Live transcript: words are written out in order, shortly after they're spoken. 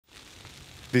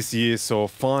This year saw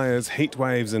fires,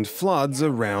 heatwaves and floods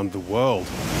around the world.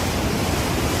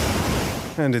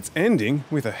 And it's ending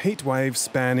with a heatwave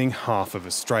spanning half of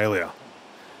Australia.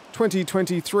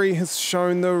 2023 has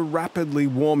shown the rapidly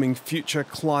warming future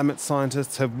climate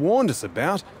scientists have warned us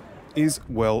about is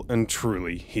well and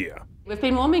truly here. We've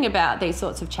been warning about these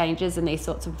sorts of changes and these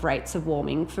sorts of rates of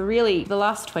warming for really the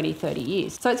last 20, 30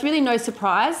 years. So it's really no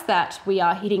surprise that we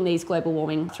are hitting these global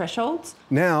warming thresholds.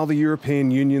 Now the European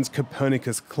Union's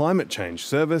Copernicus Climate Change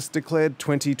Service declared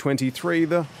 2023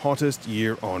 the hottest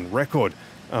year on record,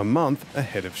 a month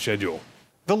ahead of schedule.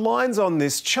 The lines on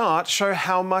this chart show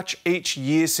how much each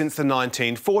year since the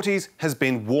 1940s has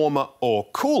been warmer or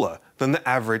cooler than the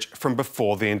average from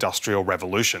before the Industrial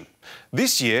Revolution.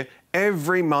 This year,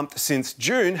 every month since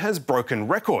June has broken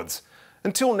records.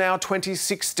 Until now,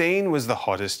 2016 was the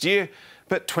hottest year,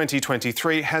 but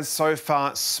 2023 has so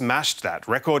far smashed that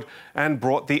record and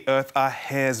brought the Earth a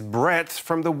hair's breadth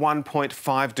from the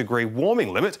 1.5 degree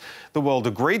warming limit the world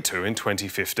agreed to in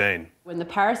 2015. When the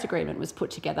Paris Agreement was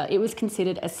put together, it was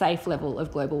considered a safe level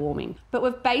of global warming. But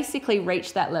we've basically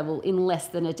reached that level in less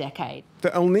than a decade.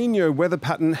 The El Niño weather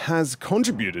pattern has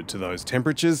contributed to those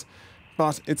temperatures,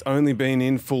 but it's only been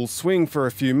in full swing for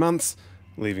a few months,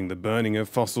 leaving the burning of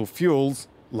fossil fuels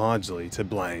largely to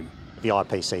blame. The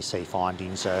IPCC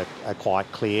findings are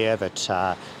quite clear that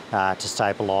to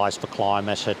stabilise the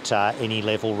climate at any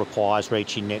level requires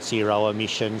reaching net zero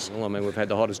emissions. Well, I mean, we've had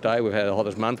the hottest day, we've had the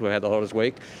hottest month, we've had the hottest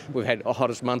week, we've had the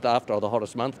hottest month after the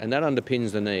hottest month, and that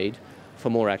underpins the need for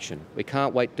more action. We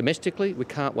can't wait domestically, we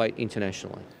can't wait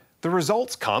internationally. The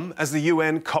results come as the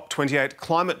UN COP28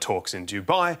 climate talks in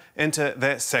Dubai enter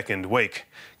their second week.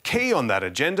 Key on that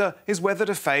agenda is whether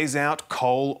to phase out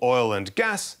coal, oil and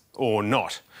gas or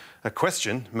not. A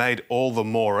question made all the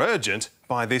more urgent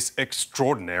by this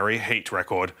extraordinary heat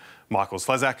record. Michael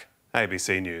Slezak,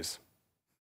 ABC News.